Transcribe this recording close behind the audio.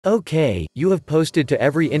Okay, you have posted to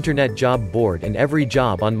every internet job board and every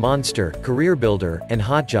job on Monster, CareerBuilder, and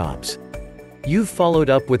HotJobs. You've followed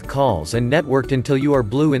up with calls and networked until you are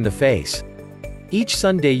blue in the face. Each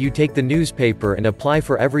Sunday you take the newspaper and apply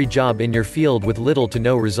for every job in your field with little to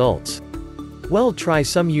no results. Well, try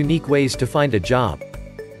some unique ways to find a job.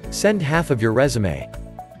 Send half of your resume.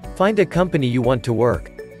 Find a company you want to work.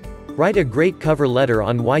 Write a great cover letter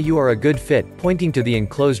on why you are a good fit, pointing to the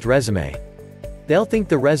enclosed resume. They'll think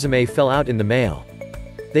the resume fell out in the mail.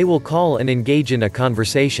 They will call and engage in a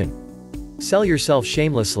conversation. Sell yourself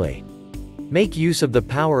shamelessly. Make use of the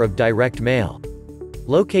power of direct mail.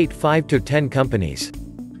 Locate 5 to 10 companies.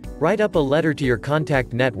 Write up a letter to your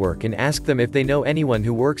contact network and ask them if they know anyone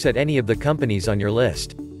who works at any of the companies on your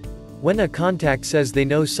list. When a contact says they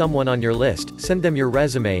know someone on your list, send them your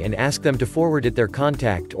resume and ask them to forward it their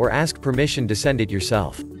contact or ask permission to send it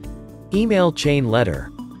yourself. Email chain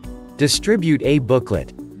letter. Distribute a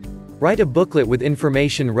booklet. Write a booklet with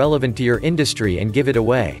information relevant to your industry and give it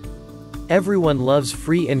away. Everyone loves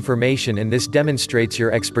free information, and this demonstrates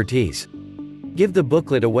your expertise. Give the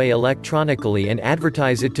booklet away electronically and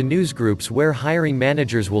advertise it to newsgroups where hiring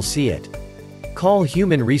managers will see it. Call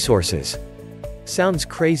human resources. Sounds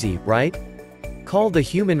crazy, right? Call the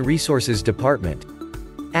human resources department.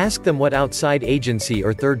 Ask them what outside agency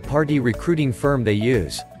or third-party recruiting firm they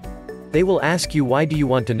use. They will ask you, why do you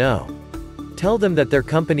want to know? Tell them that their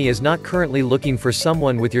company is not currently looking for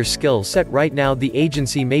someone with your skill set right now. The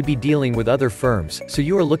agency may be dealing with other firms, so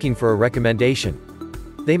you are looking for a recommendation.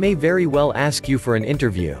 They may very well ask you for an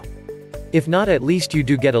interview. If not, at least you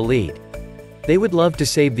do get a lead. They would love to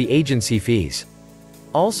save the agency fees.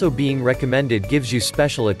 Also, being recommended gives you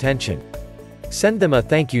special attention. Send them a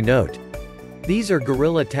thank you note. These are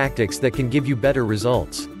guerrilla tactics that can give you better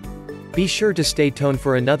results. Be sure to stay tuned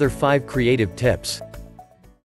for another 5 creative tips.